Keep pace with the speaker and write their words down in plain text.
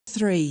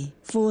3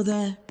 for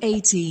the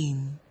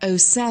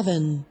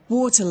 1807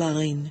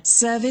 Waterline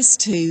service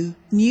to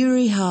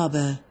Newry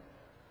Harbour,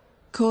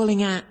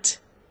 calling at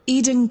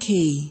Eden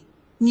Quay,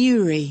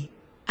 Newry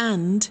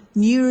and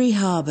Newry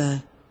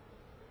Harbour.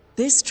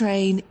 This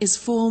train is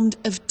formed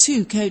of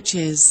 2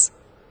 coaches.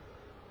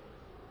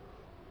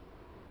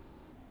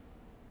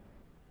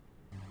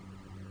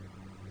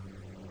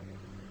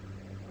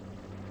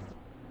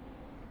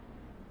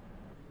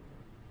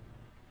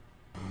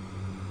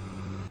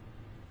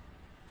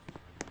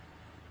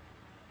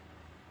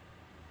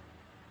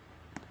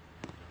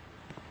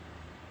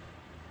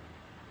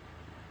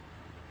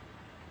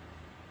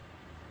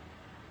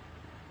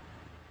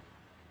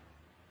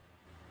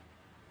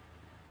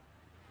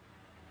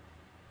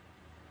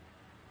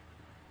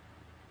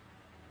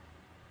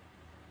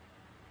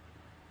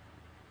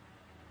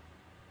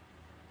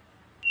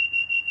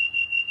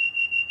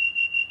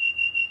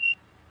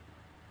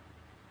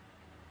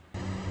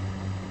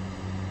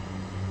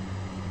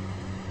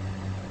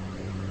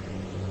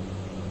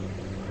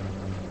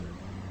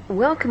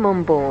 Welcome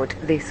on board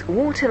this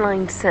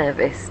waterline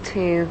service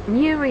to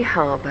Newry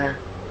Harbour,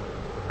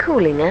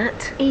 calling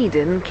at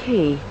Eden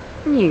Quay,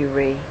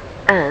 Newry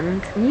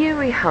and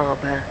Newry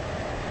Harbour.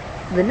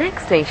 The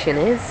next station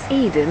is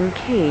Eden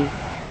Quay.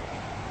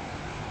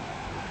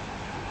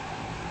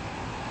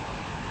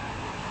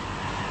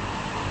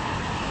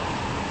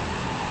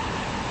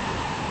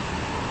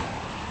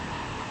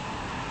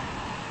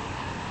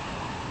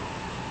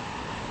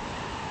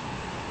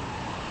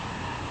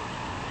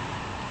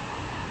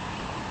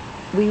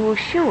 We will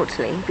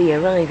shortly be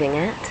arriving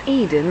at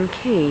Eden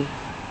Quay.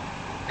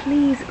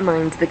 Please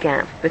mind the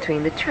gap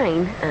between the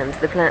train and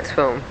the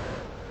platform.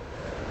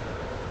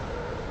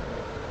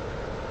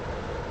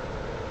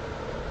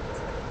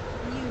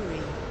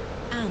 Newry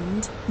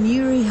and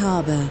Newry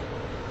Harbour.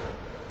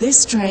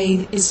 This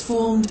train is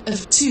formed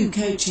of 2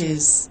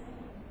 coaches.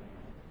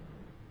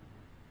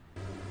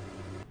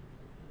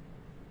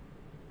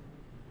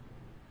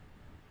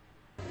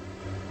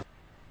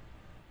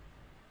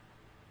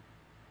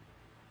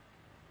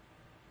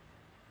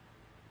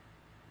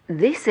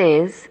 This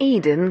is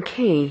Eden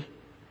Quay.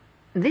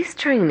 This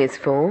train is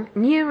for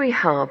Newry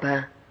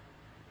Harbour.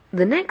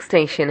 The next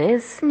station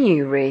is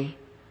Newry.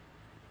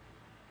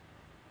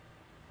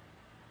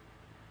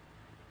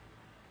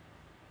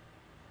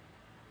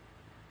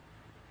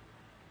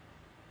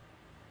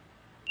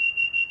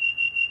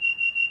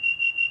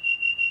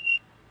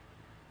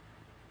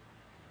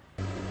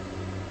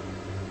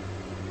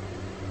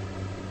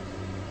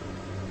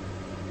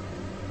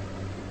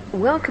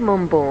 Welcome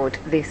on board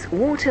this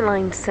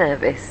waterline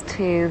service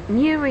to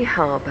Newry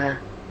Harbour.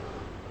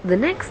 The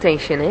next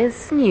station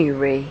is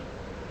Newry.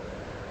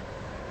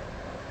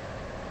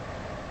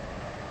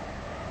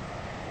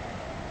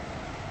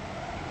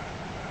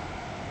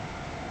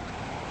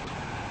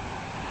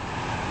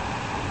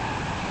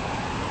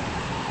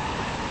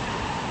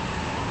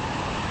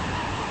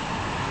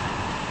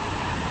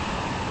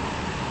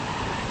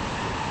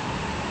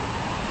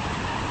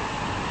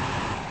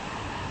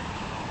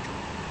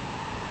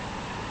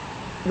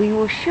 We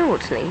will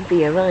shortly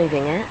be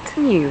arriving at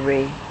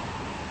Newry.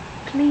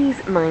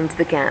 Please mind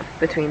the gap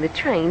between the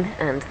train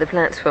and the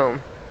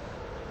platform.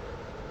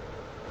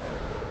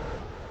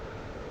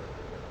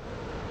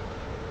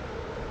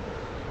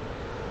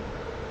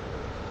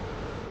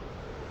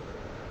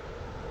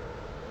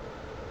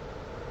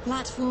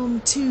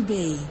 Platform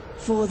 2B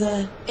for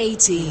the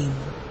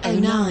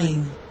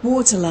 1809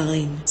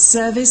 Waterline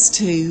service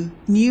to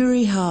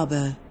Newry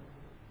Harbour,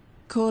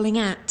 calling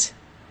at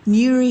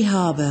Newry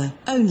Harbour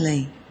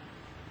only.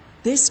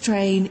 This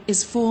train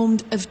is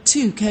formed of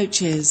 2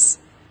 coaches.